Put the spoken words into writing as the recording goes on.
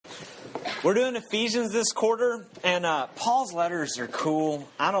We're doing Ephesians this quarter, and Paul's letters are cool.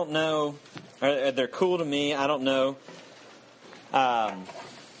 I don't know. They're cool to me. I don't know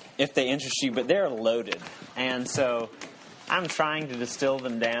if they interest you, but they're loaded. And so I'm trying to distill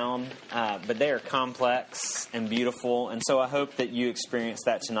them down, but they are complex and beautiful. And so I hope that you experience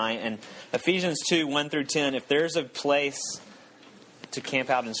that tonight. And Ephesians 2, 1 through 10, if there's a place to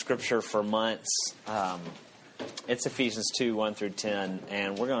camp out in Scripture for months, it's Ephesians 2, 1 through 10,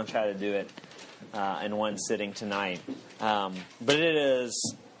 and we're going to try to do it in one sitting tonight. But it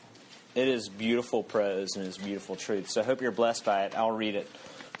is beautiful prose and it's beautiful truth. So I hope you're blessed by it. I'll read it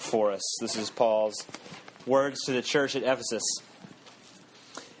for us. This is Paul's words to the church at Ephesus.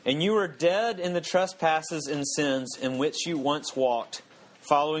 And you were dead in the trespasses and sins in which you once walked,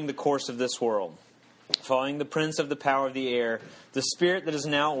 following the course of this world, following the prince of the power of the air, the spirit that is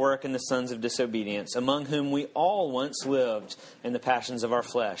now at work in the sons of disobedience, among whom we all once lived in the passions of our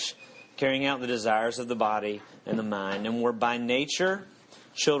flesh, carrying out the desires of the body and the mind, and were by nature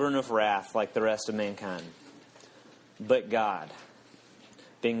children of wrath like the rest of mankind. But God,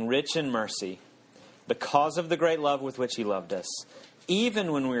 being rich in mercy, because of the great love with which He loved us,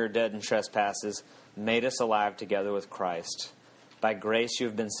 even when we were dead in trespasses, made us alive together with Christ. By grace you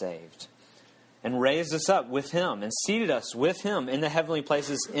have been saved, and raised us up with Him, and seated us with Him in the heavenly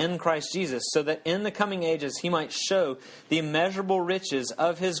places in Christ Jesus, so that in the coming ages He might show the immeasurable riches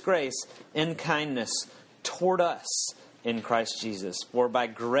of His grace in kindness toward us in Christ Jesus. For by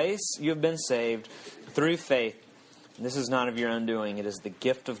grace you have been saved through faith. This is not of your own doing, it is the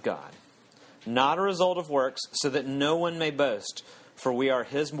gift of God, not a result of works, so that no one may boast. For we are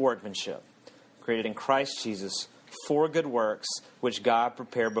His workmanship, created in Christ Jesus for good works, which God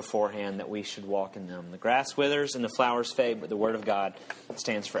prepared beforehand that we should walk in them. The grass withers and the flowers fade, but the word of God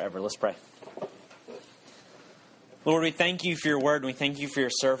stands forever. Let's pray. Lord, we thank you for your word, and we thank you for your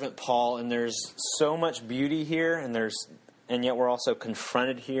servant Paul. And there's so much beauty here, and yet we're also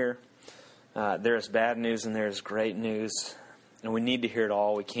confronted here. There is bad news and there is great news, and we need to hear it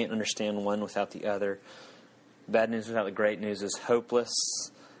all. We can't understand one without the other. Bad news without the great news is hopeless.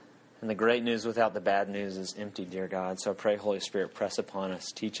 And the great news without the bad news is empty, dear God. So I pray, Holy Spirit, press upon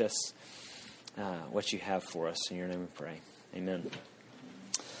us. Teach us what you have for us. In your name we pray. Amen.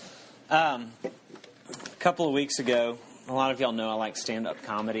 A couple of weeks ago, a lot of y'all know I like stand-up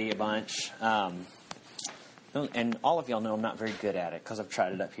comedy a bunch. And all of y'all know I'm not very good at it because I've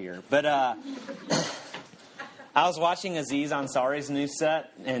tried it up here. But I was watching Aziz Ansari's new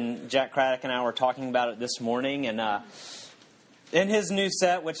set, and Jack Craddock and I were talking about it this morning. And in his new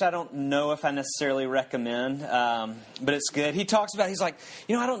set, which I don't know if I necessarily recommend, but it's good, he talks about, he's like,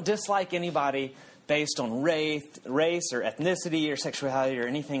 I don't dislike anybody based on race or ethnicity or sexuality or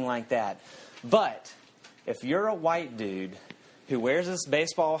anything like that. But if you're a white dude who wears this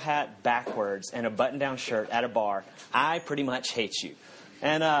baseball hat backwards and a button-down shirt at a bar, I pretty much hate you.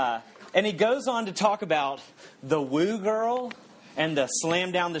 And he goes on to talk about the woo girl and the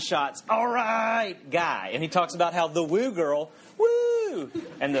slam down the shots, all right, guy. And he talks about how the woo girl, woo,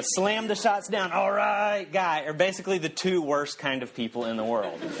 and the slam the shots down, all right, guy, are basically the two worst kind of people in the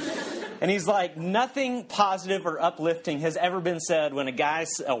world. And he's like, nothing positive or uplifting has ever been said when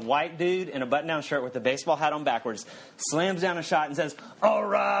a white dude in a button-down shirt with a baseball hat on backwards slams down a shot and says, all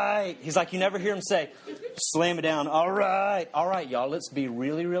right. He's like, you never hear him say, slam it down, all right, y'all, let's be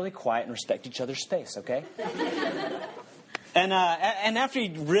really, really quiet and respect each other's space, okay? And after he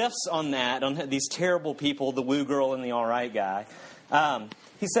riffs on that, on these terrible people, the woo girl and the all right guy,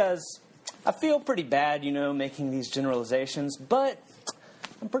 he says, I feel pretty bad, making these generalizations, but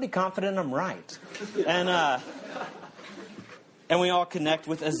I'm pretty confident I'm right. And we all connect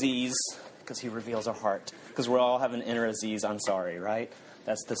with Aziz because he reveals our heart. Because we all have an inner Aziz Ansari, right?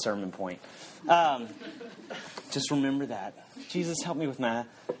 That's the sermon point. Just remember that. Jesus, help me with my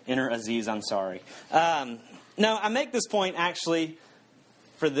inner Aziz Ansari. Now, I make this point actually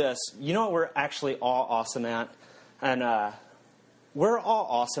for this. You know what we're actually all awesome at? And we're all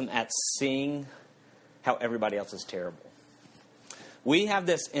awesome at seeing how everybody else is terrible. We have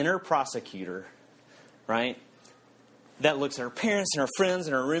this inner prosecutor, right, that looks at our parents and our friends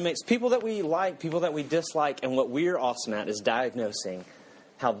and our roommates, people that we like, people that we dislike, and what we're awesome at is diagnosing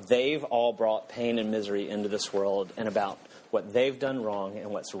how they've all brought pain and misery into this world and about what they've done wrong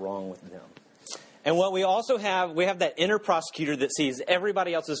and what's wrong with them. And what we also have, we have that inner prosecutor that sees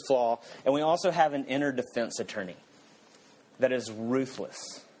everybody else's flaw, and we also have an inner defense attorney that is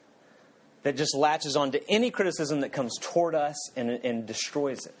ruthless, that just latches on to any criticism that comes toward us and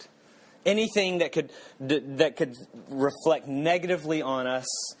destroys it. Anything that could reflect negatively on us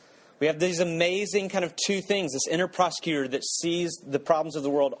We have these amazing kind of two things, this inner prosecutor that sees the problems of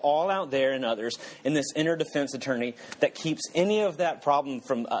the world all out there in others, and this inner defense attorney that keeps any of that problem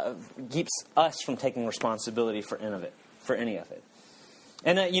from, keeps us from taking responsibility for any of it.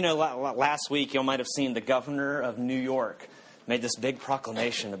 And, last week you might have seen the governor of New York made this big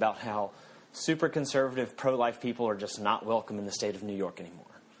proclamation about how super conservative, pro-life people are just not welcome in the state of New York anymore.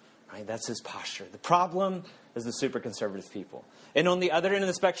 Right? That's his posture. The problem is the super conservative people. And on the other end of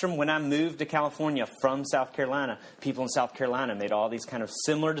the spectrum, when I moved to California from South Carolina, people in South Carolina made all these kind of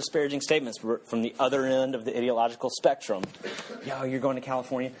similar disparaging statements from the other end of the ideological spectrum. Yo, you're going to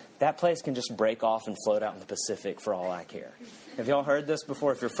California? That place can just break off and float out in the Pacific for all I care. Have y'all heard this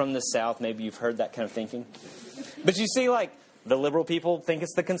before? If you're from the South, maybe you've heard that kind of thinking. But you see, the liberal people think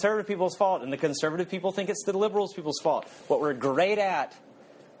it's the conservative people's fault, and the conservative people think it's the liberals people's fault. What we're great at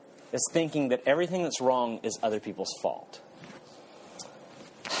is thinking that everything that's wrong is other people's fault.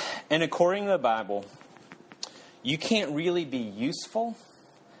 And according to the Bible, you can't really be useful,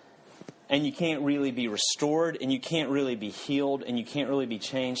 and you can't really be restored, and you can't really be healed, and you can't really be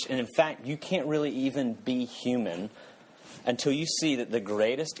changed. And in fact, you can't really even be human until you see that the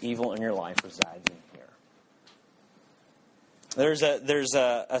greatest evil in your life resides in here. There's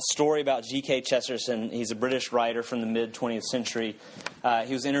a story about G.K. Chesterton. He's a British writer from the mid-20th century.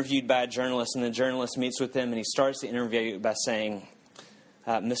 He was interviewed by a journalist, and the journalist meets with him, and he starts the interview by saying,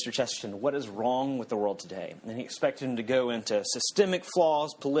 Mr. Chesterton, what is wrong with the world today? And he expected him to go into systemic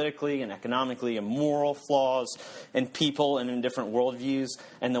flaws politically and economically and moral flaws in people and in different worldviews.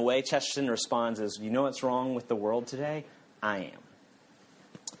 And the way Chesterton responds is, you know what's wrong with the world today? I am.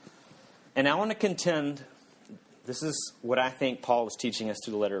 And I want to contend, this is what I think Paul is teaching us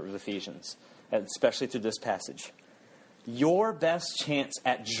through the letter of Ephesians, especially through this passage. Your best chance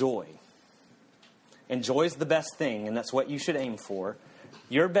at joy, and joy is the best thing, and that's what you should aim for.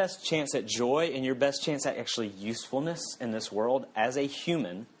 Your best chance at joy and your best chance at actually usefulness in this world as a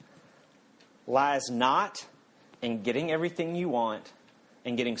human lies not in getting everything you want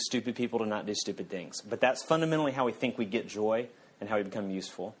and getting stupid people to not do stupid things. But that's fundamentally how we think we get joy and how we become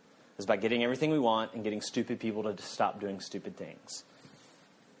useful, is by getting everything we want and getting stupid people to stop doing stupid things.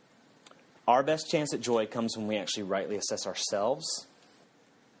 Our best chance at joy comes when we actually rightly assess ourselves,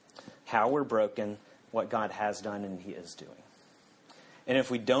 how we're broken, what God has done and He is doing. And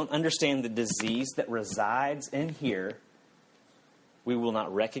if we don't understand the disease that resides in here, we will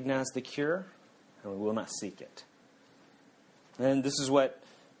not recognize the cure and we will not seek it. And this is what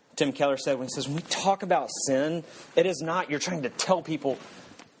Tim Keller said when he says, when we talk about sin, it is not you're trying to tell people,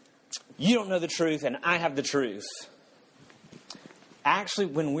 you don't know the truth and I have the truth. Actually,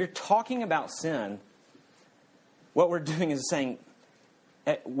 when we're talking about sin, what we're doing is saying,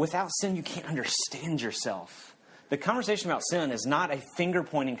 without sin, you can't understand yourself. The conversation about sin is not a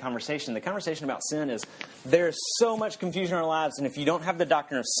finger-pointing conversation. The conversation about sin is there's so much confusion in our lives, and if you don't have the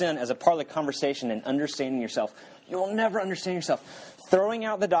doctrine of sin as a part of the conversation and understanding yourself, you will never understand yourself. Throwing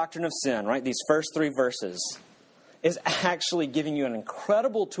out the doctrine of sin, right, these first 3 verses, is actually giving you an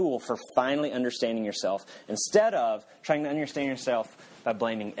incredible tool for finally understanding yourself instead of trying to understand yourself by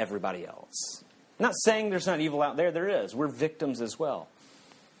blaming everybody else. I'm not saying there's not evil out there. There is. We're victims as well.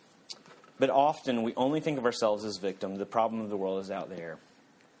 But often we only think of ourselves as victims. The problem of the world is out there.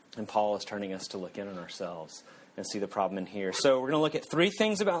 And Paul is turning us to look in on ourselves and see the problem in here. So we're going to look at 3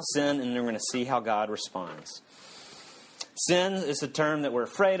 things about sin, and then we're going to see how God responds. Sin is a term that we're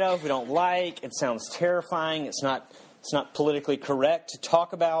afraid of, we don't like. It sounds terrifying. It's not politically correct to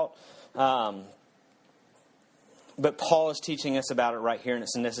talk about. But Paul is teaching us about it right here, and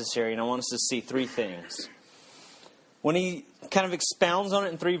it's necessary. And I want us to see 3 things. When he kind of expounds on it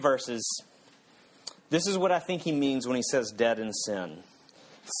in 3 verses, this is what I think he means when he says dead in sin.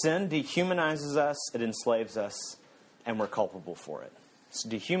 Sin dehumanizes us, it enslaves us, and we're culpable for it. It's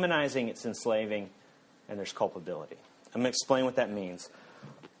dehumanizing, it's enslaving, and there's culpability. I'm going to explain what that means.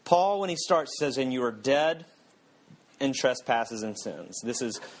 Paul, when he starts, says, and you are dead in trespasses and sins. This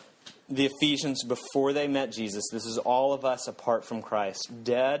is the Ephesians before they met Jesus. This is all of us apart from Christ.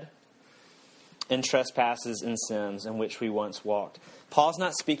 Dead in trespasses and sins in which we once walked. Paul's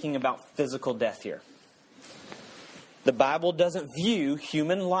not speaking about physical death here. The Bible doesn't view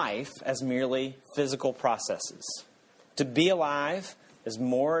human life as merely physical processes. To be alive is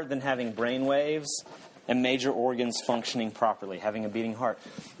more than having brain waves and major organs functioning properly, having a beating heart.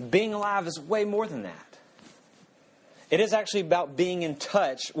 Being alive is way more than that. It is actually about being in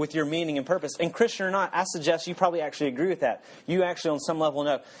touch with your meaning and purpose. And Christian or not, I suggest you probably actually agree with that. You actually on some level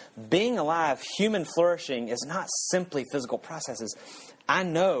know being alive, human flourishing is not simply physical processes. I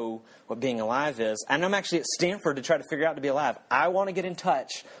know what being alive is, and I'm actually at Stanford to try to figure out to be alive. I want to get in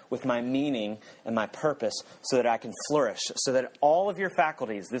touch with my meaning and my purpose so that I can flourish, so that all of your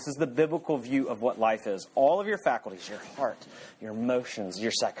faculties, this is the biblical view of what life is, all of your faculties, your heart, your emotions,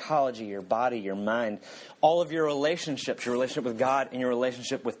 your psychology, your body, your mind, all of your relationships, your relationship with God and your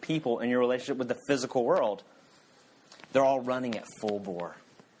relationship with people and your relationship with the physical world, they're all running at full bore.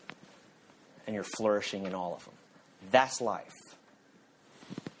 And you're flourishing in all of them. That's life.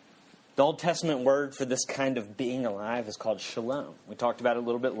 The Old Testament word for this kind of being alive is called shalom. We talked about it a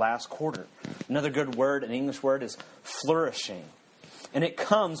little bit last quarter. Another good word, an English word, is flourishing. And it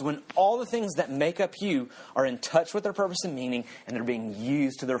comes when all the things that make up you are in touch with their purpose and meaning, and they're being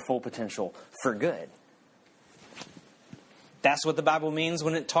used to their full potential for good. That's what the Bible means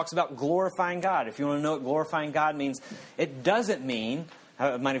when it talks about glorifying God. If you want to know what glorifying God means, it doesn't mean,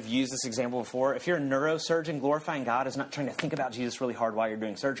 I might have used this example before, if you're a neurosurgeon, glorifying God is not trying to think about Jesus really hard while you're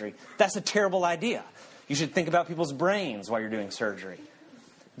doing surgery. That's a terrible idea. You should think about people's brains while you're doing surgery.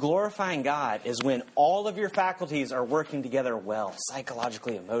 Glorifying God is when all of your faculties are working together well,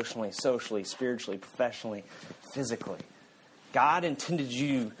 psychologically, emotionally, socially, spiritually, professionally, physically. God intended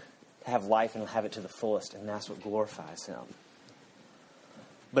you to have life and have it to the fullest, and that's what glorifies Him.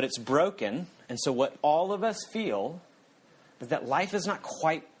 But it's broken, and so what all of us feel is that life is not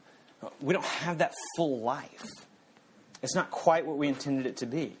quite, we don't have that full life. It's not quite what we intended it to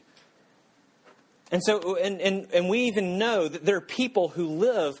be. And so, and we even know that there are people who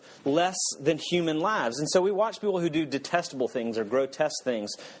live less than human lives. And so we watch people who do detestable things or grotesque things,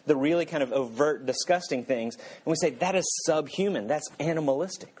 the really kind of overt, disgusting things, and we say, that is subhuman, that's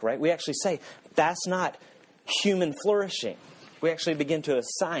animalistic, right? We actually say, that's not human flourishing. We actually begin to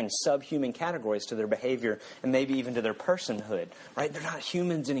assign subhuman categories to their behavior and maybe even to their personhood, right? They're not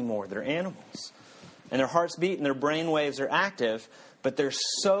humans anymore, they're animals. And their hearts beat and their brain waves are active, but they're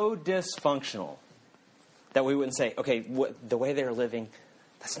so dysfunctional that we wouldn't say, okay, the way they're living,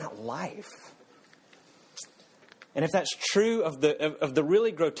 that's not life. And if that's true of the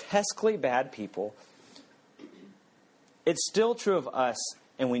really grotesquely bad people, it's still true of us,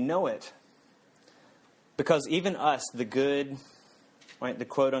 and we know it. Because even us, the good, right, the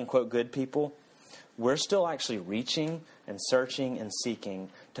quote-unquote good people, we're still actually reaching and searching and seeking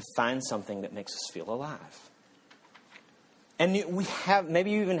to find something that makes us feel alive. And we have,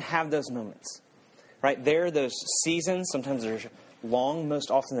 maybe you even have those moments, right? There are those seasons, sometimes they're long, most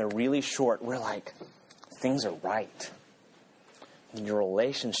often they're really short. We're like, things are right. And your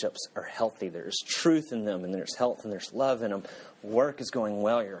relationships are healthy. There's truth in them, and there's health, and there's love in them. Work is going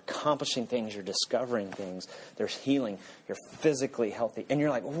well. You're accomplishing things. You're discovering things. There's healing. You're physically healthy. And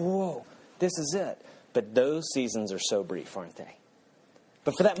you're like, whoa, this is it. But those seasons are so brief, aren't they?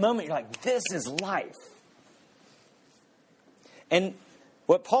 But for that moment, you're like, this is life. And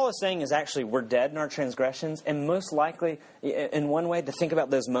what Paul is saying is actually we're dead in our transgressions. And most likely, in one way, to think about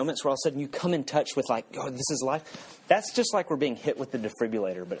those moments where all of a sudden you come in touch with like, oh, this is life. That's just like we're being hit with the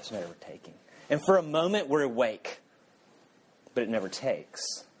defibrillator, but it's never taking. And for a moment, we're awake. But it never takes.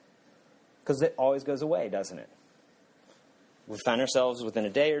 Because it always goes away, doesn't it? We find ourselves within a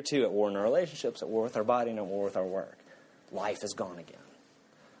day or two at war in our relationships, at war with our body, and at war with our work. Life is gone again.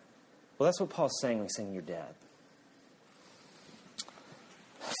 Well, that's what Paul's saying when he's saying you're dead.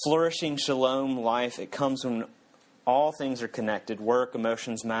 Flourishing shalom life, it comes when all things are connected. Work,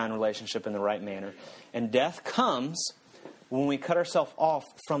 emotions, mind, relationship in the right manner. And death comes when we cut ourselves off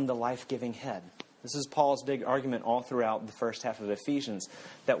from the life-giving head. This is Paul's big argument all throughout the first half of Ephesians,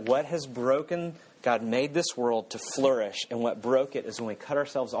 that what has broken, God made this world to flourish, and what broke it is when we cut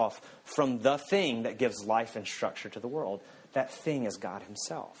ourselves off from the thing that gives life and structure to the world. That thing is God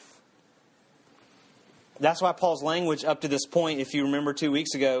Himself. That's why Paul's language up to this point, if you remember 2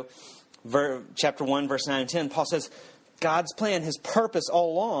 weeks ago, chapter 1, verse 9 and 10, Paul says, God's plan, His purpose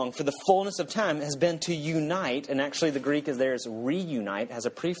all along for the fullness of time has been to unite, and actually the Greek is there is reunite, has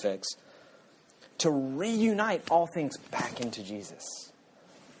a prefix, to reunite all things back into Jesus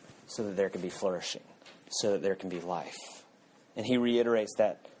so that there can be flourishing, so that there can be life. And he reiterates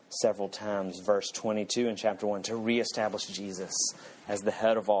that several times, verse 22 in chapter 1, to reestablish Jesus as the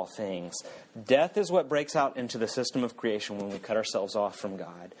head of all things. Death is what breaks out into the system of creation when we cut ourselves off from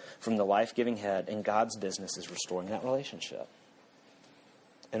God, from the life-giving head, and God's business is restoring that relationship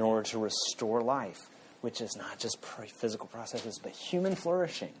in order to restore life, which is not just physical processes, but human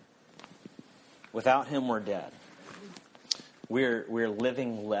flourishing. Without Him, we're dead. We're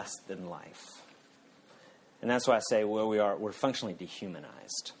living less than life. And that's why I say we're functionally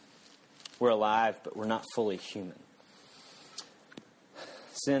dehumanized. We're alive, but we're not fully human.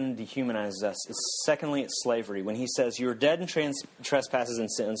 sin dehumanizes us. Secondly, it's slavery. When he says, "You are dead in trespasses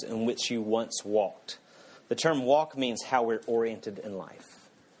and sins in which you once walked." The term walk means how we're oriented in life.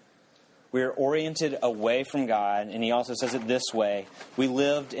 We are oriented away from God, and he also says it this way: we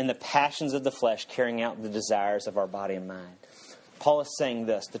lived in the passions of the flesh, carrying out the desires of our body and mind. Paul is saying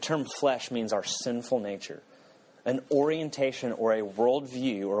this: the term flesh means our sinful nature, an orientation or a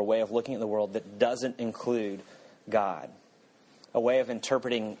worldview or a way of looking at the world that doesn't include God, a way of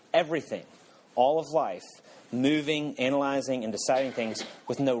interpreting everything, all of life, moving, analyzing, and deciding things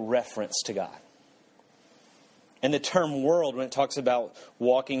with no reference to God. And the term world, when it talks about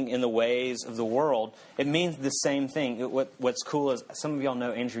walking in the ways of the world, it means the same thing. What's cool is, some of y'all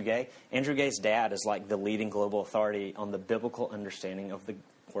know Andrew Gay. Andrew Gay's dad is like the leading global authority on the biblical understanding of the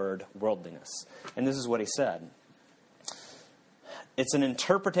word worldliness. And this is what he said: it's an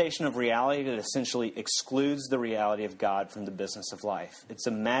interpretation of reality that essentially excludes the reality of God from the business of life. It's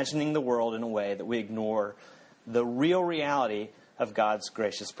imagining the world in a way that we ignore the real reality of God's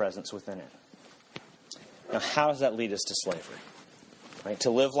gracious presence within it. Now, how does that lead us to slavery? Right? To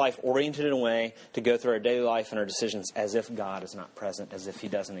live life oriented in a way, to go through our daily life and our decisions as if God is not present, as if he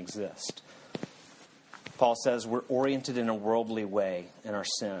doesn't exist. Paul says we're oriented in a worldly way in our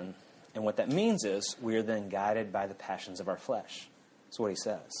sin. And what that means is we are then guided by the passions of our flesh. That's what he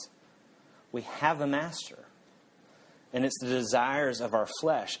says. We have a master. And it's the desires of our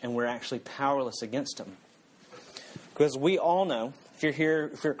flesh, and we're actually powerless against them. Because we all know, if you're here,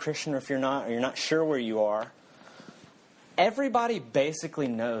 if you're a Christian or if you're not sure where you are, everybody basically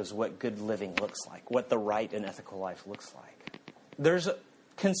knows what good living looks like, what the right and ethical life looks like. There's a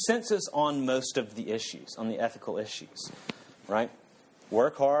consensus on most of the issues, on the ethical issues, right?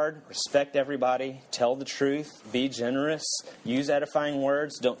 Work hard, respect everybody, tell the truth, be generous, use edifying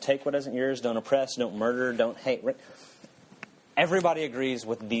words, don't take what isn't yours, don't oppress, don't murder, don't hate. Everybody agrees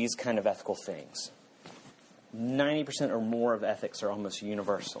with these kind of ethical things. 90% or more of ethics are almost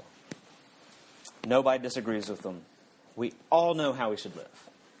universal. Nobody disagrees with them. We all know how we should live,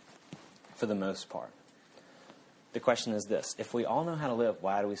 for the most part. The question is this: if we all know how to live,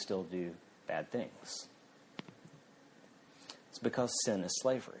 why do we still do bad things? It's because sin is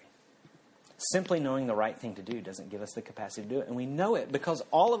slavery. Simply knowing the right thing to do doesn't give us the capacity to do it. And we know it because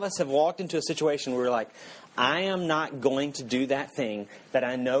all of us have walked into a situation where we're like, I am not going to do that thing that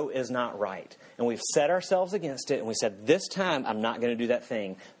I know is not right. And we've set ourselves against it, and we said, this time I'm not going to do that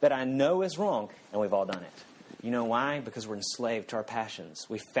thing that I know is wrong, and we've all done it. You know why? Because we're enslaved to our passions.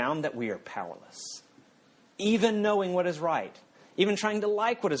 We found that we are powerless. Even knowing what is right, even trying to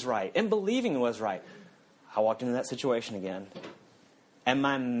like what is right, and believing what is right. I walked into that situation again, and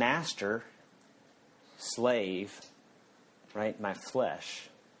my master, slave, right, my flesh,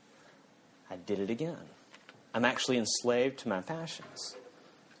 I did it again. I'm actually enslaved to my passions.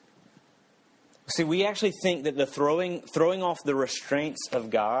 See, we actually think that the throwing off the restraints of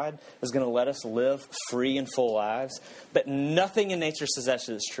God is going to let us live free and full lives, but nothing in nature says that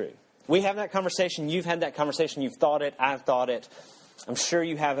is true. We have that conversation. You've had that conversation. You've thought it. I've thought it. I'm sure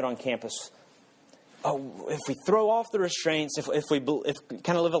you have it on campus. Oh, if we throw off the restraints, if we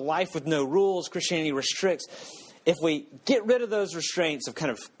kind of live a life with no rules, Christianity restricts. If we get rid of those restraints of kind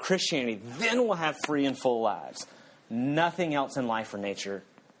of Christianity, then we'll have free and full lives. Nothing else in life or nature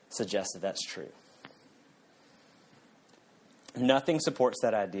suggests that that's true. Nothing supports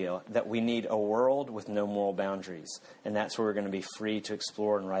that idea that we need a world with no moral boundaries. And that's where we're going to be free to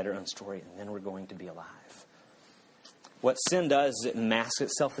explore and write our own story. And then we're going to be alive. What sin does is it masks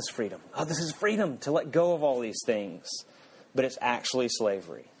itself as freedom. Oh, this is freedom to let go of all these things. But it's actually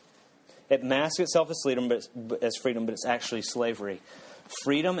slavery. It masks itself as freedom, but it's actually slavery.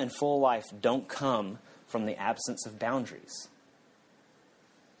 Freedom and full life don't come from the absence of boundaries.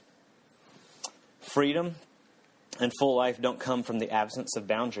 Freedom and full life don't come from the absence of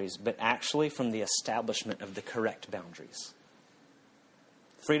boundaries, but actually from the establishment of the correct boundaries.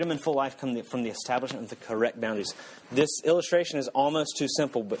 Freedom and full life come from the establishment of the correct boundaries. This illustration is almost too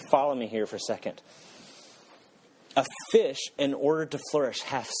simple, but follow me here for a second. A fish, in order to flourish,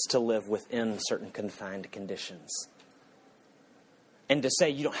 has to live within certain confined conditions. And to say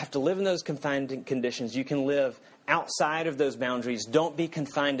you don't have to live in those confined conditions, you can live outside of those boundaries. Don't be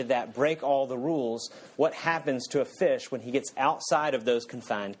confined to that. Break all the rules. What happens to a fish when he gets outside of those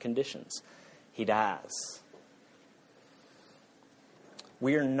confined conditions? He dies.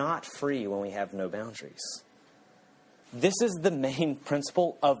 We are not free when we have no boundaries. This is the main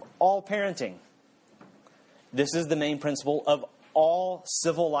principle of all parenting. This is the main principle of all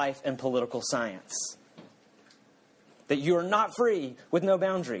civil life and political science. That you are not free with no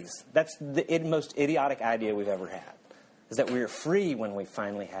boundaries. That's the most idiotic idea we've ever had. is that we are free when we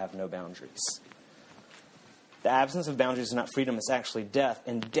finally have no boundaries. The absence of boundaries is not freedom, it's actually death.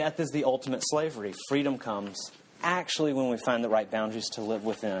 And death is the ultimate slavery. Freedom comes actually when we find the right boundaries to live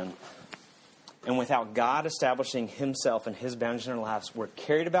within. And without God establishing himself and his boundaries in our lives, we're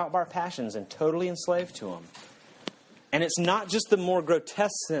carried about by our passions and totally enslaved to them. And it's not just the more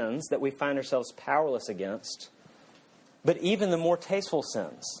grotesque sins that we find ourselves powerless against, but even the more tasteful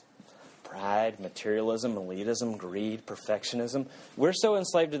sins. Pride, materialism, elitism, greed, perfectionism. We're so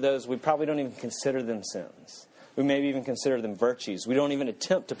enslaved to those, we probably don't even consider them sins. We maybe even consider them virtues. We don't even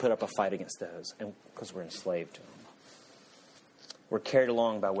attempt to put up a fight against those because we're enslaved to them. We're carried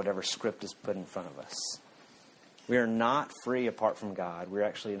along by whatever script is put in front of us. We are not free apart from God. We're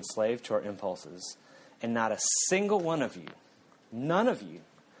actually enslaved to our impulses. And not a single one of you, none of you,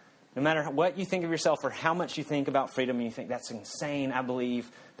 no matter what you think of yourself or how much you think about freedom and you think that's insane, I believe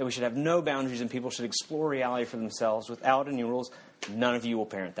that we should have no boundaries and people should explore reality for themselves without any rules, none of you will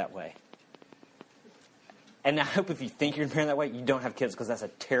parent that way. And I hope if you think you're going to parent that way, you don't have kids because that's a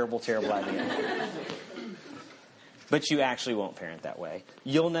terrible, terrible idea. But you actually won't parent that way.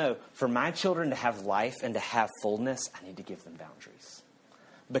 You'll know, for my children to have life and to have fullness, I need to give them boundaries.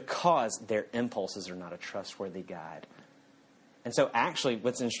 Because their impulses are not a trustworthy guide. And so actually,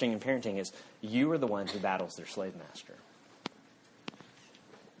 what's interesting in parenting is you are the one who battles their slave master.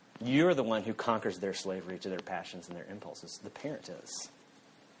 You're the one who conquers their slavery to their passions and their impulses. The parent is.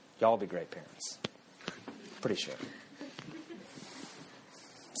 Y'all will be great parents. Pretty sure.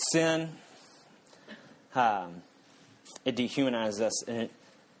 Sin, it dehumanizes us and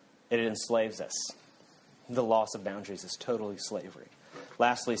it enslaves us. The loss of boundaries is totally slavery.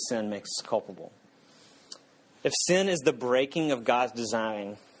 Lastly, sin makes us culpable. If sin is the breaking of God's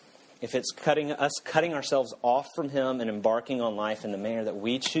design, if it's cutting ourselves off from him and embarking on life in the manner that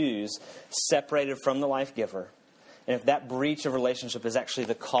we choose, separated from the life giver, and if that breach of relationship is actually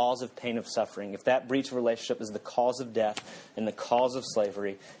the cause of pain of suffering, if that breach of relationship is the cause of death and the cause of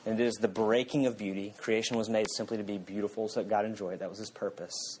slavery, and it is the breaking of beauty, creation was made simply to be beautiful so that God enjoyed it, that was his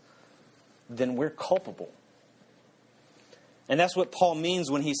purpose, then we're culpable. And that's what Paul means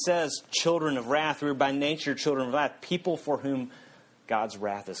when he says children of wrath. We're by nature children of wrath, people for whom God's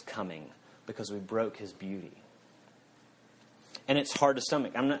wrath is coming because we broke his beauty. And it's hard to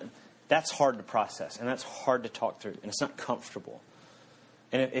stomach. That's hard to process, and that's hard to talk through, and it's not comfortable.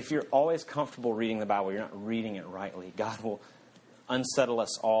 And if you're always comfortable reading the Bible, you're not reading it rightly. God will unsettle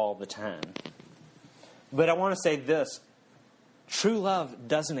us all the time. But I want to say this. True love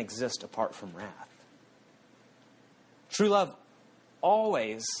doesn't exist apart from wrath. True love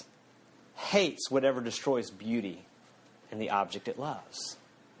always hates whatever destroys beauty in the object it loves.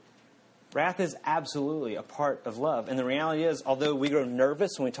 Wrath is absolutely a part of love. And the reality is, although we grow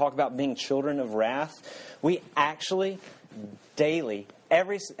nervous when we talk about being children of wrath, we actually daily,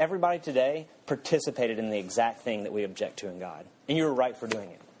 everybody today participated in the exact thing that we object to in God. And you were right for doing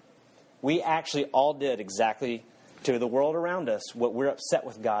it. We actually all did exactly to the world around us what we're upset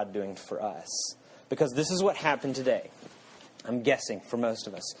with God doing for us. Because this is what happened today. I'm guessing for most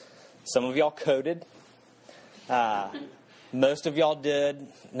of us. Some of y'all coded. Most of y'all did,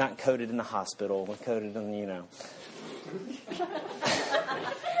 not coded in the hospital, but coded in,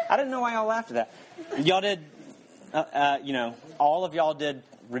 I didn't know why y'all laughed at that. Y'all did, all of y'all did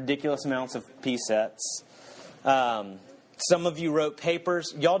ridiculous amounts of P sets. Some of you wrote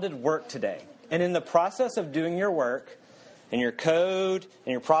papers. Y'all did work today. And in the process of doing your work, and your code,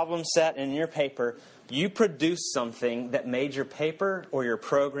 and your problem set, and your paper, you produced something that made your paper, or your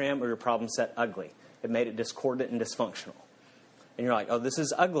program, or your problem set ugly. It made it discordant and dysfunctional. And you're like, oh, this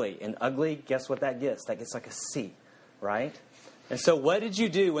is ugly. And ugly, guess what that gets? That gets like a C, right? And so what did you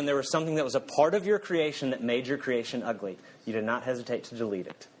do when there was something that was a part of your creation that made your creation ugly? You did not hesitate to delete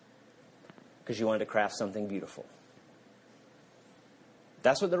it because you wanted to craft something beautiful.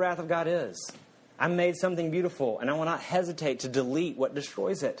 That's what the wrath of God is. I made something beautiful, and I will not hesitate to delete what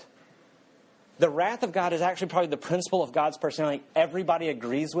destroys it. The wrath of God is actually probably the principle of God's personality everybody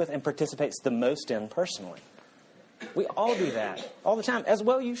agrees with and participates the most in personally. We all do that all the time. As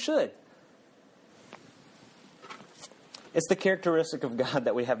well you should. It's the characteristic of God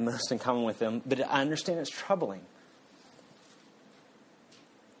that we have most in common with him, but I understand it's troubling.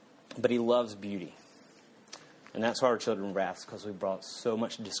 But he loves beauty. And that's why we're children of wrath, because we brought so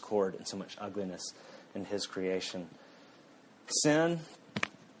much discord and so much ugliness in his creation. Sin,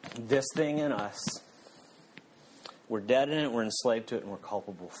 this thing in us, we're dead in it, we're enslaved to it, and we're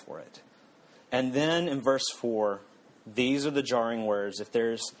culpable for it. And then in verse 4, these are the jarring words.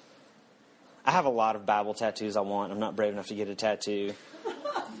 I have a lot of Bible tattoos I want. I'm not brave enough to get a tattoo.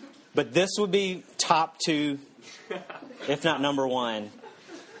 But this would be top 2, if not number 1.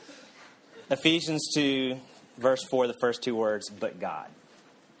 Ephesians 2, verse 4, the first 2 words, but God.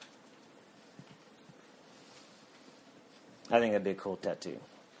 I think that'd be a cool tattoo.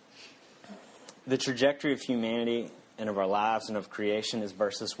 The trajectory of humanity and of our lives and of creation is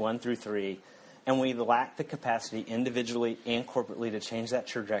verses 1 through 3. And we lack the capacity individually and corporately to change that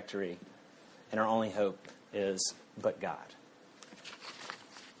trajectory. And our only hope is but God.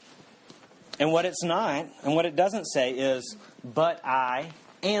 And what it's not, and what it doesn't say is, but I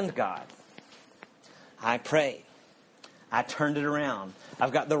and God. I prayed. I turned it around.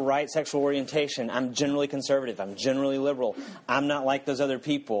 I've got the right sexual orientation. I'm generally conservative. I'm generally liberal. I'm not like those other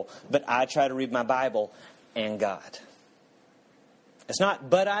people. But I try to read my Bible and God. It's not,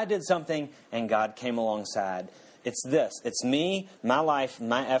 but I did something and God came alongside. It's this. It's me, my life,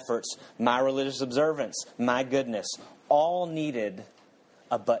 my efforts, my religious observance, my goodness. All needed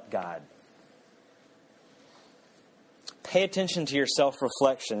a but God. Pay attention to your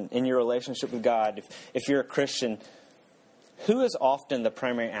self-reflection in your relationship with God. If you're a Christian, who is often the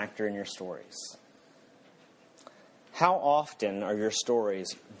primary actor in your stories? How often are your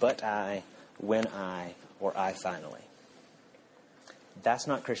stories, but I, when I, or I finally? That's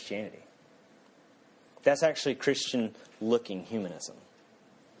not Christianity. That's actually Christian-looking humanism.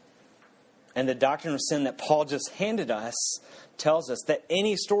 And the doctrine of sin that Paul just handed us tells us that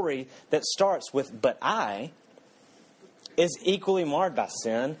any story that starts with but I is equally marred by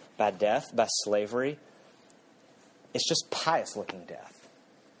sin, by death, by slavery. It's just pious-looking death.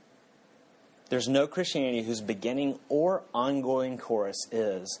 There's no Christianity whose beginning or ongoing chorus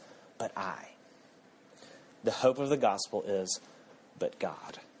is, but I. The hope of the gospel is, but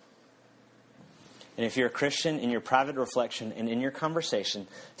God. And if you're a Christian, in your private reflection and in your conversation,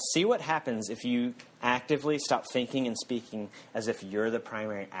 see what happens if you actively stop thinking and speaking as if you're the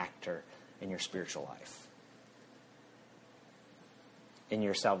primary actor in your spiritual life. In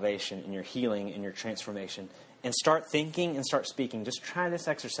your salvation, in your healing, in your transformation. And start thinking and start speaking. Just try this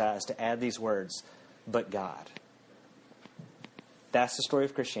exercise to add these words, but God. That's the story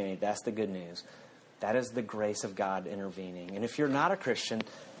of Christianity. That's the good news. That is the grace of God intervening. And if you're not a Christian,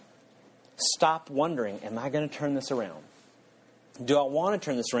 stop wondering, am I going to turn this around? Do I want to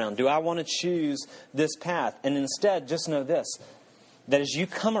turn this around? Do I want to choose this path? And instead, just know this, that as you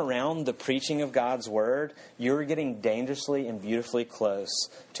come around the preaching of God's word, you're getting dangerously and beautifully close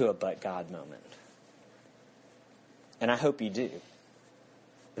to a but God moment. And I hope you do.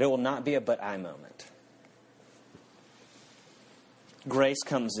 But it will not be a but I moment. Grace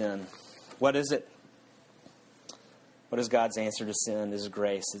comes in. What is it? What is God's answer to sin? Is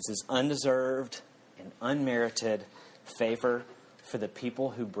grace. It's His undeserved and unmerited favor for the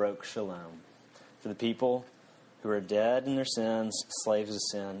people who broke shalom. For the people who are dead in their sins, slaves of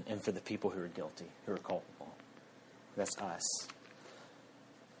sin, and for the people who are guilty, who are culpable. That's us.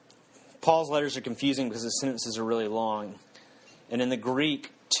 Paul's letters are confusing because the sentences are really long. And in the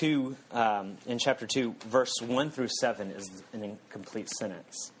Greek, in chapter 2, verse 1 through 7 is an incomplete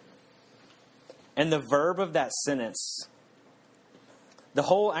sentence. And the verb of that sentence, the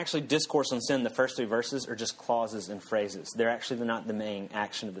whole actually discourse on sin, the first 3 verses, are just clauses and phrases. They're actually not the main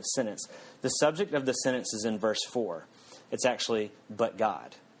action of the sentence. The subject of the sentence is in verse 4. It's actually, but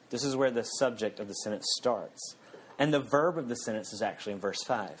God. This is where the subject of the sentence starts. And the verb of the sentence is actually in verse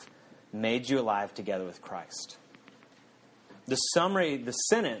 5. Made you alive together with Christ. The summary, the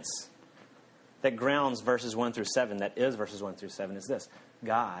sentence that grounds verses 1 through 7, that is verses 1 through 7, is this.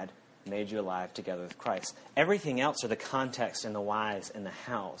 God made you alive together with Christ. Everything else are the context and the whys and the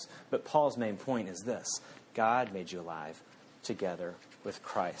hows. But Paul's main point is this. God made you alive together with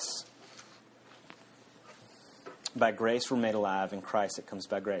Christ. By grace we're made alive. In Christ it comes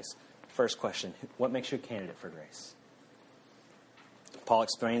by grace. First question, what makes you a candidate for grace? Paul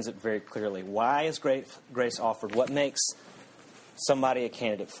explains it very clearly. Why is grace offered? What makes somebody a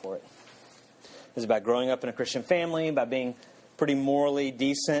candidate for it? Is it by growing up in a Christian family, by being pretty morally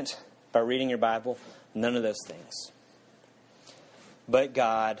decent, by reading your Bible? None of those things. But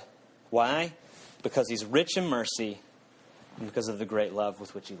God, why? Because He's rich in mercy and because of the great love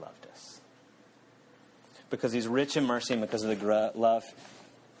with which He loved us. Because He's rich in mercy and because of the love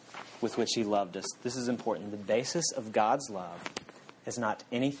with which He loved us. This is important. The basis of God's love is not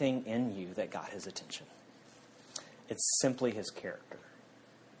anything in you that got His attention. It's simply His character.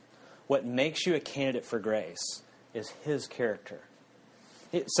 What makes you a candidate for grace is His character.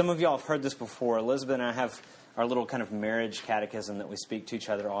 Some of y'all have heard this before. Elizabeth and I have our little kind of marriage catechism that we speak to each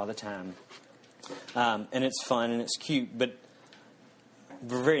other all the time. And it's fun and it's cute, but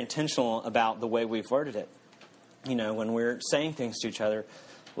we're very intentional about the way we've worded it. You know, when we're saying things to each other,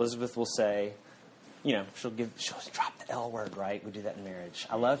 Elizabeth will say, she'll drop the L word, right? We do that in marriage.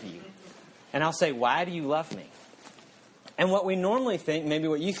 I love you. And I'll say, why do you love me? And what we normally think, maybe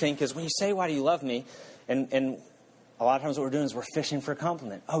what you think, is when you say, why do you love me? And a lot of times what we're doing is we're fishing for a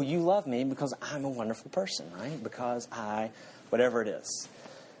compliment. Oh, you love me because I'm a wonderful person, right? Because whatever it is.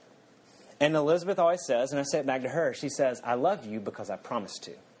 And Elizabeth always says, and I say it back to her, she says, I love you because I promised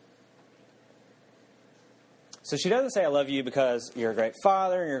to. So she doesn't say, I love you because you're a great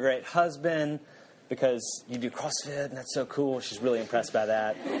father and you're a great husband, because you do CrossFit and that's so cool. She's really impressed by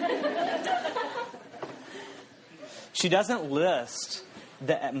that. She doesn't list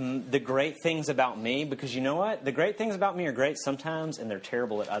the great things about me, because you know what? The great things about me are great sometimes and they're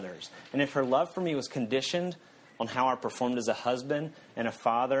terrible at others. And if her love for me was conditioned on how I performed as a husband and a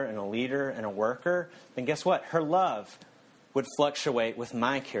father and a leader and a worker, then guess what? Her love would fluctuate with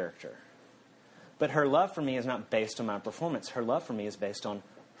my character. But her love for me is not based on my performance. Her love for me is based on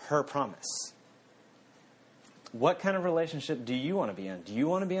her promise. What kind of relationship do you want to be in? Do you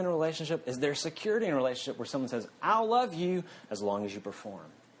want to be in a relationship? Is there security in a relationship where someone says, I'll love you as long as you perform?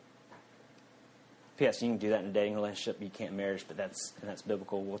 P.S. You can do that in a dating relationship. You can't in marriage, but that's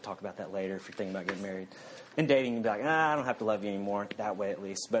biblical. We'll talk about that later if you're thinking about getting married. In dating, you'd be like, I don't have to love you anymore. That way at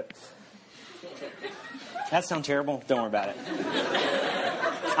least. But that sounds terrible. Don't worry about it.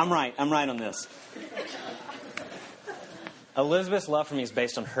 I'm right on this. Elizabeth's love for me is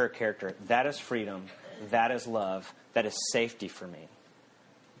based on her character. That is freedom. That is love. That is safety for me.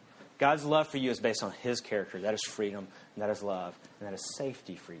 God's love for you is based on His character. That is freedom. And that is love. And that is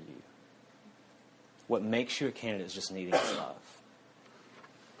safety for you. What makes you a candidate is just needing His love.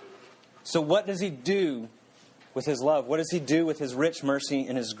 So what does He do with His love? What does He do with His rich mercy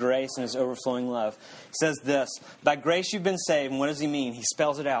and His grace and His overflowing love? He says this, by grace you've been saved. And what does He mean? He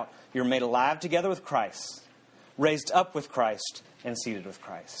spells it out. You're made alive together with Christ, raised up with Christ, and seated with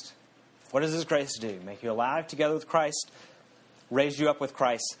Christ. What does His grace do? Make you alive together with Christ, raise you up with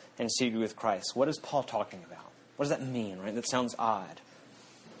Christ, and seated you with Christ. What is Paul talking about? What does that mean, right? That sounds odd.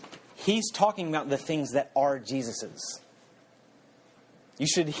 He's talking about the things that are Jesus's. You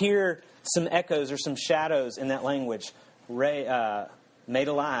should hear some echoes or some shadows in that language. Made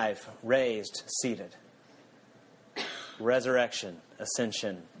alive, raised, seated. Resurrection,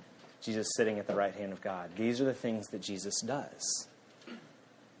 ascension, Jesus sitting at the right hand of God. These are the things that Jesus does.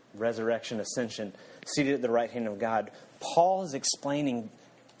 Resurrection, ascension, seated at the right hand of God. Paul is explaining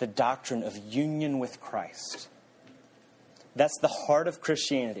the doctrine of union with Christ. That's the heart of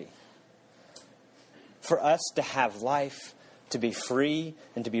Christianity. For us to have life, to be free,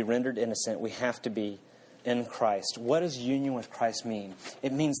 and to be rendered innocent, we have to be in Christ. What does union with Christ mean?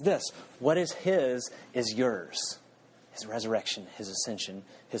 It means this. What is His is yours. His resurrection, His ascension,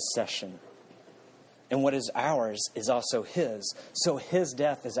 His session. And what is ours is also His. So His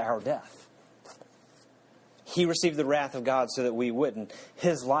death is our death. He received the wrath of God so that we wouldn't.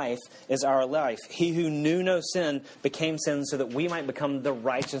 His life is our life. He who knew no sin became sin so that we might become the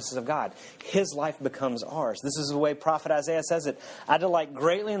righteousness of God. His life becomes ours. This is the way prophet Isaiah says it. I delight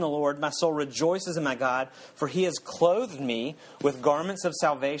greatly in the Lord. My soul rejoices in my God, for He has clothed me with garments of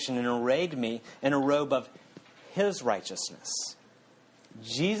salvation and arrayed me in a robe of His righteousness.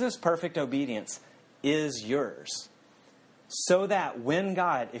 Jesus' perfect obedience is yours. So that when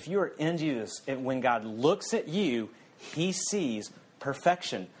God, if you are in Jesus, when God looks at you, He sees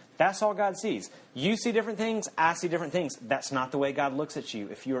perfection. That's all God sees. You see different things, I see different things. That's not the way God looks at you.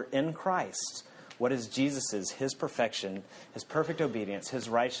 If you are in Christ, what is Jesus's? His perfection, His perfect obedience, His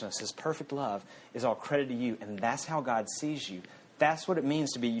righteousness, His perfect love is all credited to you. And that's how God sees you. That's what it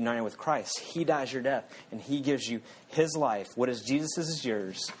means to be united with Christ. He dies your death, and He gives you His life. What is Jesus's is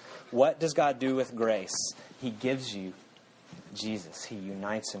yours. What does God do with grace? He gives you Jesus. He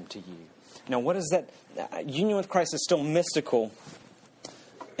unites Him to you. Now, what is that? Union with Christ is still mystical,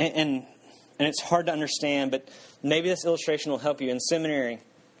 and it's hard to understand, but maybe this illustration will help you. In seminary,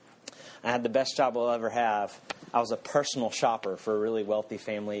 I had the best job I'll ever have. I was a personal shopper for a really wealthy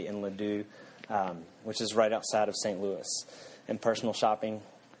family in Ladue, which is right outside of St. Louis. And personal shopping,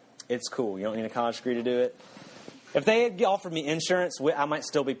 it's cool. You don't need a college degree to do it. If they had offered me insurance, I might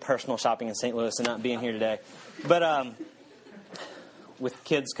still be personal shopping in St. Louis and not being here today. But with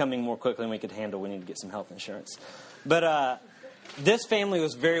kids coming more quickly than we could handle, we need to get some health insurance. But this family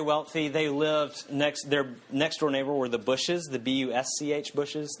was very wealthy. They lived their next door neighbor were the Bushes, the B-U-S-C-H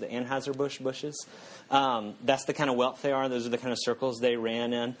Bushes, the Anheuser-Busch Bushes. That's the kind of wealth they are. Those are the kind of circles they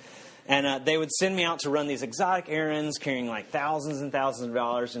ran in. And they would send me out to run these exotic errands, carrying like thousands and thousands of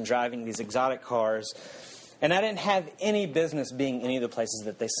dollars and driving these exotic cars. And I didn't have any business being any of the places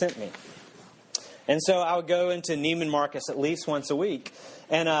that they sent me. And so I would go into Neiman Marcus at least once a week.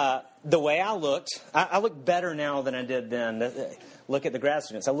 And the way I looked, I look better now than I did then. Look at the grad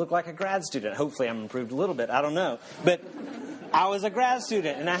students. I look like a grad student. Hopefully I'm improved a little bit. I don't know. But I was a grad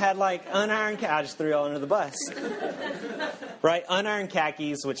student, and I had like unironed khakis. I just threw y'all under the bus. Right? Unironed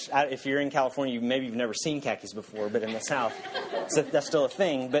khakis, which if you're in California, maybe you've never seen khakis before, but in the South, so that's still a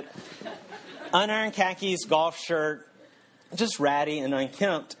thing. But unironed khakis, golf shirt, just ratty and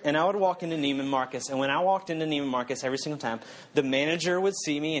unkempt. And I would walk into Neiman Marcus. And when I walked into Neiman Marcus every single time, the manager would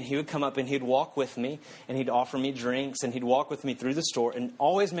see me and he would come up and he'd walk with me and he'd offer me drinks and he'd walk with me through the store and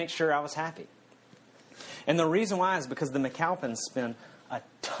always make sure I was happy. And the reason why is because the McAlpins spend a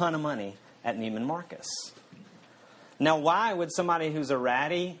ton of money at Neiman Marcus. Now, why would somebody who's a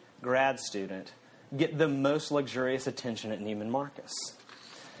ratty grad student get the most luxurious attention at Neiman Marcus?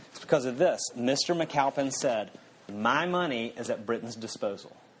 It's because of this. Mr. McAlpin said, "My money is at Britton's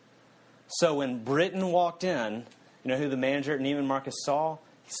disposal." So when Britton walked in, you know who the manager at Neiman Marcus saw?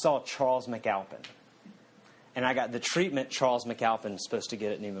 He saw Charles McAlpin. And I got the treatment Charles McAlpin is supposed to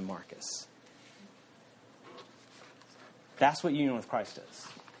get at Neiman Marcus. That's what union with Christ is.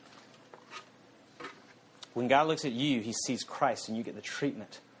 When God looks at you, he sees Christ and you get the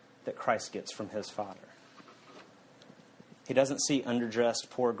treatment that Christ gets from his Father. He doesn't see underdressed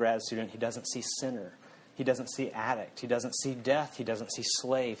poor grad student. He doesn't see sinner. He doesn't see addict. He doesn't see death. He doesn't see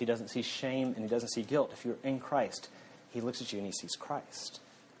slave. He doesn't see shame. And he doesn't see guilt. If you're in Christ, he looks at you and he sees Christ.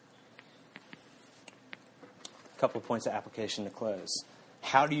 A couple of points of application to close.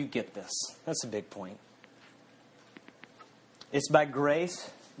 How do you get this? That's a big point. It's by grace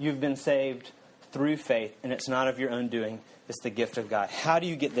you've been saved through faith, and it's not of your own doing. It's the gift of God. How do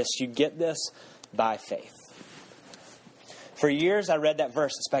you get this? You get this by faith. For years, I read that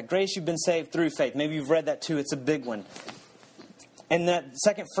verse. It's by grace you've been saved through faith. Maybe you've read that too. It's a big one. And that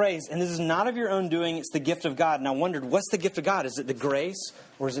second phrase, and this is not of your own doing, it's the gift of God. And I wondered, what's the gift of God? Is it the grace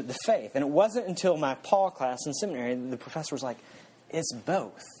or is it the faith? And it wasn't until my Paul class in seminary that the professor was like, it's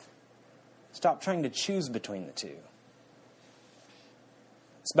both. Stop trying to choose between the two.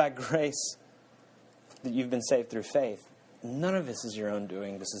 It's by grace that you've been saved through faith. None of this is your own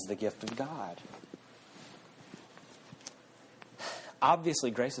doing. This is the gift of God.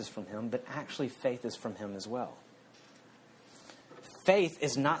 Obviously, grace is from him, but actually faith is from him as well. Faith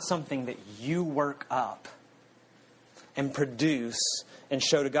is not something that you work up and produce and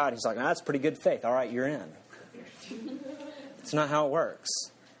show to God. He's like, oh, that's pretty good faith. All right, you're in. It's not how it works.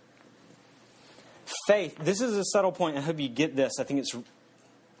 Faith, this is a subtle point. I hope you get this. I think it's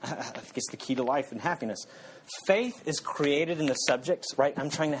the key to life and happiness. Faith is created in the subject, right?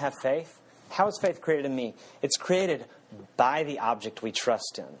 I'm trying to have faith. How is faith created in me? It's created by the object we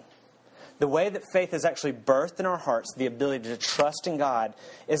trust in. The way that faith is actually birthed in our hearts, the ability to trust in God,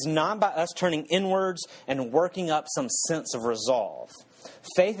 is not by us turning inwards and working up some sense of resolve.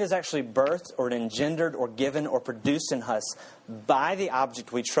 Faith is actually birthed or engendered or given or produced in us by the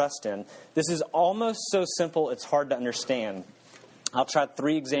object we trust in. This is almost so simple it's hard to understand. I'll try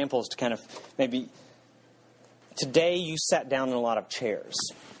 3 examples to kind of maybe... Today you sat down in a lot of chairs.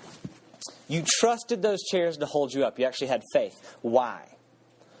 You trusted those chairs to hold you up. You actually had faith. Why?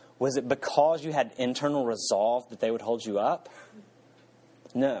 Was it because you had internal resolve that they would hold you up?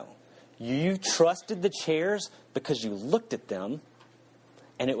 No. You trusted the chairs because you looked at them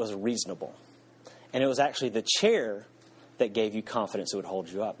and it was reasonable. And it was actually the chair that gave you confidence it would hold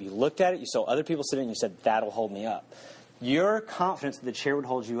you up. You looked at it, you saw other people sitting, and you said, that'll hold me up. Your confidence that the chair would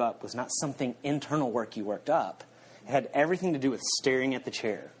hold you up was not something internal work you worked up. It had everything to do with staring at the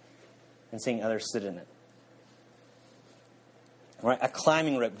chair and seeing others sit in it. Right? A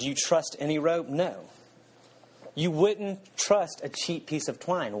climbing rope. Do you trust any rope? No. You wouldn't trust a cheap piece of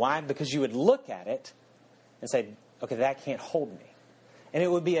twine. Why? Because you would look at it and say, okay, that can't hold me. And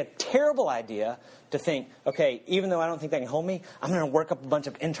it would be a terrible idea to think, okay, even though I don't think that can hold me, I'm going to work up a bunch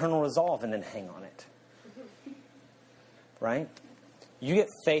of internal resolve and then hang on it. Right? You get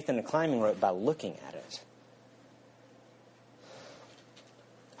faith in the climbing rope by looking at it.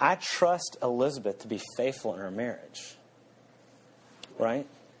 I trust Elizabeth to be faithful in her marriage. Right?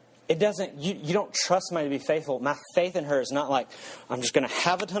 It doesn't, you don't trust somebody to be faithful. My faith in her is not like, I'm just going to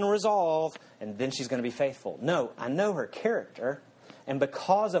have a ton of resolve and then she's going to be faithful. No, I know her character. And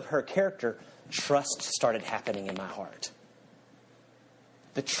because of her character, trust started happening in my heart.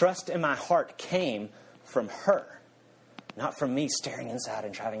 The trust in my heart came from her. Not from me staring inside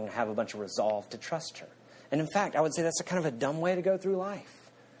and trying to have a bunch of resolve to trust her. And in fact, I would say that's a kind of a dumb way to go through life.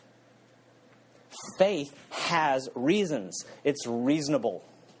 Faith has reasons. It's reasonable.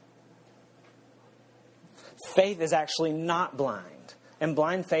 Faith is actually not blind. And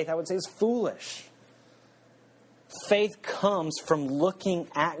blind faith, I would say, is foolish. Faith comes from looking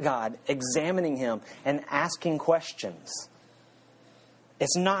at God, examining Him, and asking questions.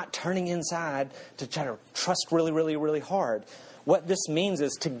 It's not turning inside to try to trust really, really, really hard. What this means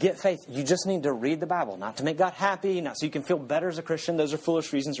is to get faith, you just need to read the Bible. Not to make God happy, not so you can feel better as a Christian. Those are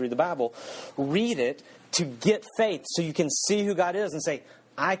foolish reasons to read the Bible. Read it to get faith so you can see who God is and say,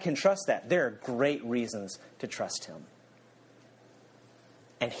 I can trust that. There are great reasons to trust Him.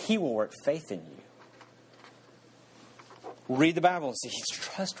 And He will work faith in you. Read the Bible and see He's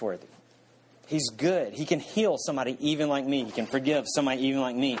trustworthy. He's good. He can heal somebody even like me. He can forgive somebody even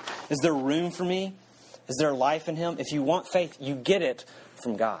like me. Is there room for me? Is there life in Him? If you want faith, you get it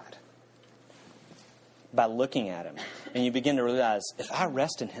from God. By looking at Him. And you begin to realize, if I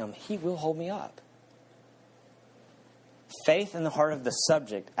rest in Him, He will hold me up. Faith in the heart of the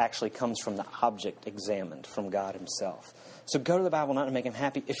subject actually comes from the object examined, from God Himself. So go to the Bible not to make Him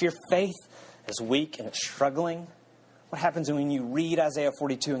happy. If your faith is weak and it's struggling, what happens when you read Isaiah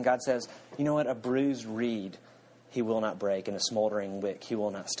 42 and God says, you know what, a bruised reed He will not break, and a smoldering wick He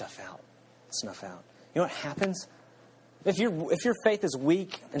will not snuff out. You know what happens? If your faith is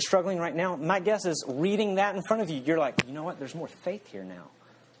weak and struggling right now, my guess is reading that in front of you, you're like, you know what, there's more faith here now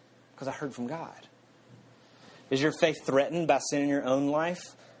because I heard from God. Is your faith threatened by sin in your own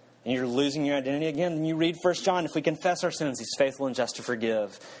life and you're losing your identity again? Then you read 1 John, if we confess our sins, He's faithful and just to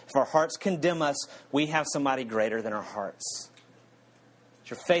forgive. If our hearts condemn us, we have somebody greater than our hearts.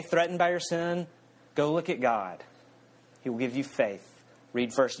 Is your faith threatened by your sin? Go look at God. He will give you faith.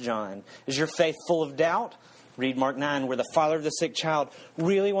 Read 1 John. Is your faith full of doubt? Read Mark 9, where the father of the sick child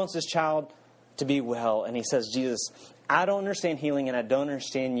really wants his child to be well. And he says, Jesus, I don't understand healing and I don't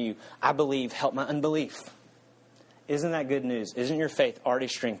understand you. I believe, help my unbelief. Isn't that good news? Isn't your faith already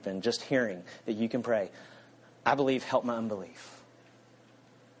strengthened just hearing that you can pray, I believe, help my unbelief?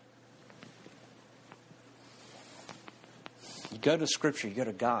 You go to Scripture, you go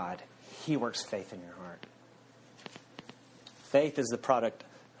to God, He works faith in your heart. Faith is the product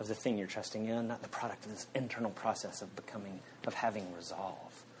of the thing you're trusting in, not the product of this internal process of having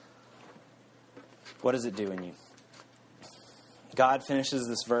resolve. What does it do in you? God finishes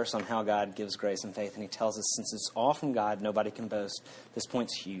this verse on how God gives grace and faith, and He tells us, since it's all from God, nobody can boast. This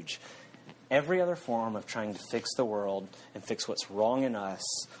point's huge. Every other form of trying to fix the world and fix what's wrong in us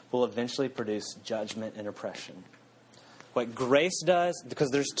will eventually produce judgment and oppression. What grace does,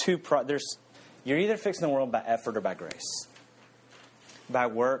 because you're either fixing the world by effort or by grace. By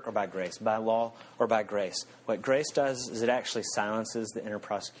work or by grace. By law or by grace. What grace does is it actually silences the inner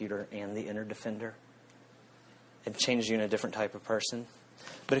prosecutor and the inner defender. It changes you in a different type of person.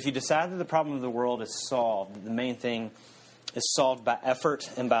 But if you decide that the problem of the world is solved, that the main thing is solved by effort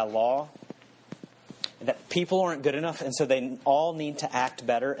and by law, that people aren't good enough, and so they all need to act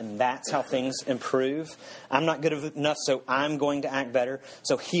better, and that's how things improve. I'm not good enough, so I'm going to act better.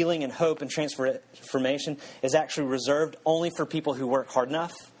 So healing and hope and transformation is actually reserved only for people who work hard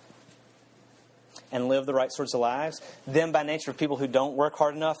enough and live the right sorts of lives. Then, by nature of people who don't work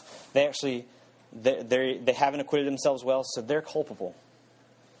hard enough, they haven't acquitted themselves well, so they're culpable.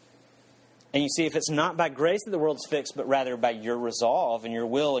 And you see, if it's not by grace that the world's fixed, but rather by your resolve and your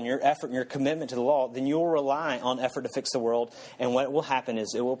will and your effort and your commitment to the law, then you'll rely on effort to fix the world. And what will happen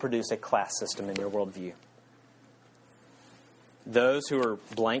is it will produce a class system in your worldview. Those who are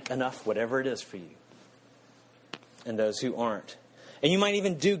blank enough, whatever it is for you, and those who aren't. And you might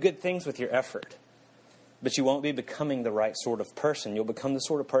even do good things with your effort, but you won't be becoming the right sort of person. You'll become the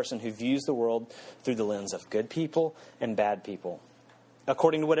sort of person who views the world through the lens of good people and bad people.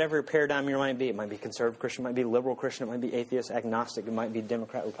 According to whatever paradigm you might be. It might be conservative Christian, it might be liberal Christian, it might be atheist, agnostic, it might be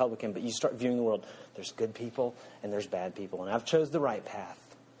Democrat, Republican. But you start viewing the world, there's good people and there's bad people. And I've chose the right path.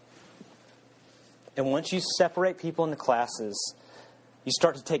 And once you separate people into classes, you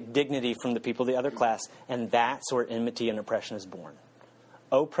start to take dignity from the people of the other class. And that's where enmity and oppression is born.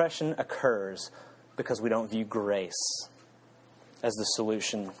 Oppression occurs because we don't view grace as the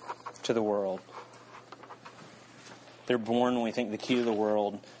solution to the world. They're born when we think the key to the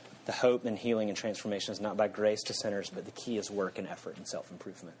world, the hope and healing and transformation is not by grace to sinners, but the key is work and effort and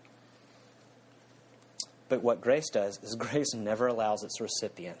self-improvement. But what grace does is grace never allows its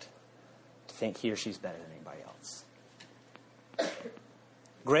recipient to think he or she's better than anybody else.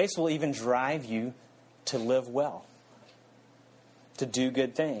 Grace will even drive you to live well, to do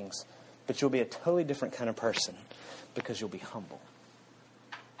good things, but you'll be a totally different kind of person because you'll be humble.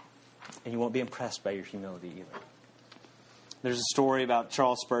 And you won't be impressed by your humility either. There's a story about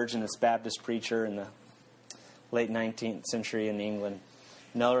Charles Spurgeon, this Baptist preacher in the late 19th century in England.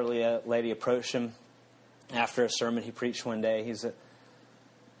 An elderly lady approached him after a sermon he preached one day. He's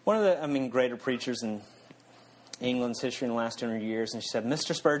one of the greater preachers in England's history in the last 200 years, and she said,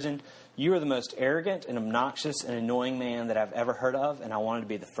 Mr. Spurgeon, you are the most arrogant and obnoxious and annoying man that I've ever heard of, and I wanted to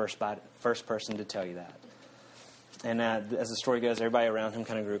be the first person to tell you that. And as the story goes, everybody around him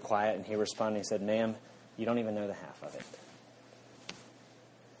kind of grew quiet, and he responded, he said, ma'am, you don't even know the half of it.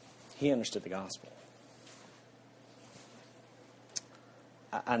 He understood the gospel.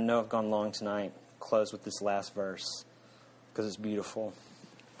 I know I've gone long tonight. Close with this last verse because it's beautiful.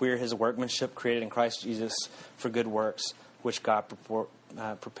 We are his workmanship created in Christ Jesus for good works, which God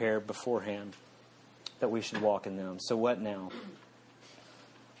prepared beforehand that we should walk in them. So what now?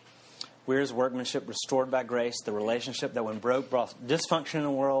 We are his workmanship restored by grace, the relationship that when broke brought dysfunction in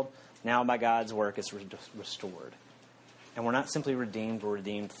the world, now by God's work is restored. And we're not simply redeemed, we're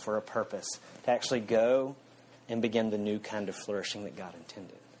redeemed for a purpose, to actually go and begin the new kind of flourishing that God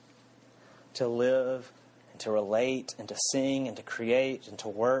intended. To live and to relate and to sing and to create and to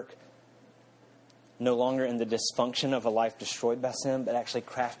work, no longer in the dysfunction of a life destroyed by sin, but actually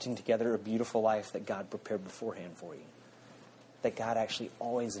crafting together a beautiful life that God prepared beforehand for you. That God actually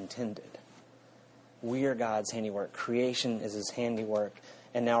always intended. We are God's handiwork. Creation is his handiwork.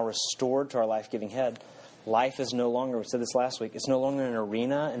 And now restored to our life-giving head. Life is no longer, we said this last week, it's no longer an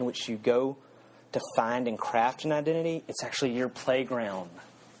arena in which you go to find and craft an identity. It's actually your playground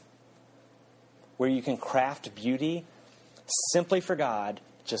where you can craft beauty simply for God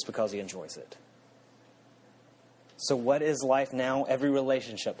just because he enjoys it. So what is life now? Every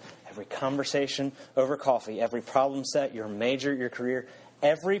relationship, every conversation over coffee, every problem set, your major, your career,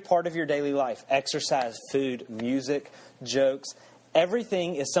 every part of your daily life, exercise, food, music, jokes,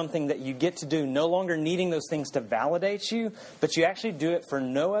 everything is something that you get to do, no longer needing those things to validate you, but you actually do it for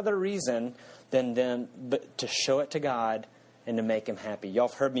no other reason than but to show it to God and to make him happy. Y'all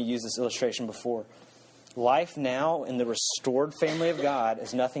have heard me use this illustration before. Life now in the restored family of God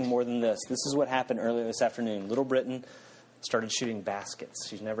is nothing more than this. This is what happened earlier this afternoon. Little Britain started shooting baskets.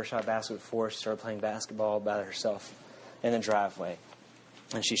 She's never shot a basket before. She started playing basketball by herself in the driveway.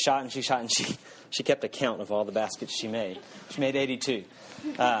 And she shot and she shot and she kept a count of all the baskets she made. She made 82.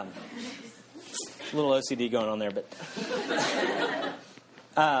 A little OCD going on there, but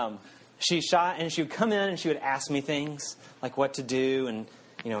she shot and she would come in and she would ask me things like what to do and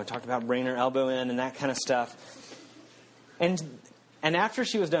talked about bringing her elbow in and that kind of stuff. And after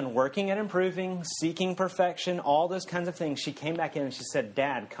she was done working at improving, seeking perfection, all those kinds of things, she came back in and she said,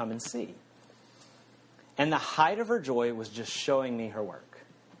 Dad, come and see. And the height of her joy was just showing me her work.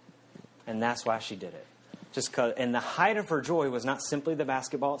 And that's why she did it. And the height of her joy was not simply the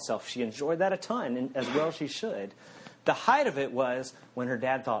basketball itself. She enjoyed that a ton, and as well she should. The height of it was when her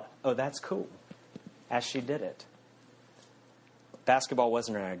dad thought, oh, that's cool, as she did it. Basketball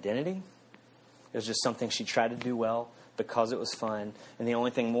wasn't her identity. It was just something she tried to do well because it was fun. And the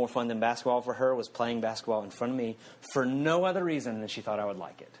only thing more fun than basketball for her was playing basketball in front of me for no other reason than she thought I would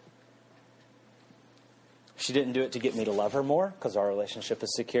like it. She didn't do it to get me to love her more because our relationship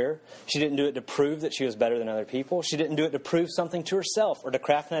is secure. She didn't do it to prove that she was better than other people. She didn't do it to prove something to herself or to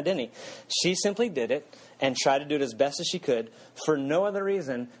craft an identity. She simply did it and tried to do it as best as she could for no other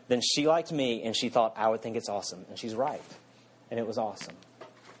reason than she liked me and she thought I would think it's awesome. And she's right. And it was awesome.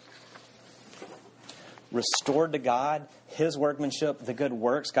 Restored to God, his workmanship, the good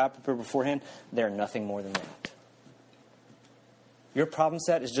works God prepared beforehand, they're nothing more than that. Your problem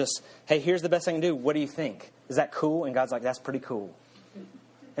set is just, hey, here's the best I can do. What do you think? Is that cool? And God's like, that's pretty cool.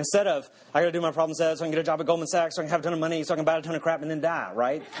 Instead of, I got to do my problem set so I can get a job at Goldman Sachs, so I can have a ton of money, so I can buy a ton of crap and then die,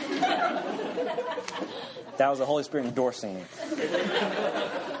 right? That was the Holy Spirit endorsing me.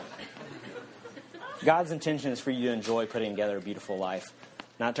 God's intention is for you to enjoy putting together a beautiful life.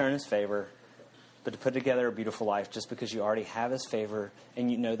 Not to earn his favor, but to put together a beautiful life just because you already have his favor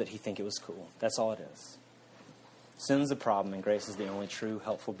and you know that he think it was cool. That's all it is. Sin's the problem, and grace is the only true,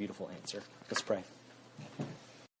 helpful, beautiful answer. Let's pray.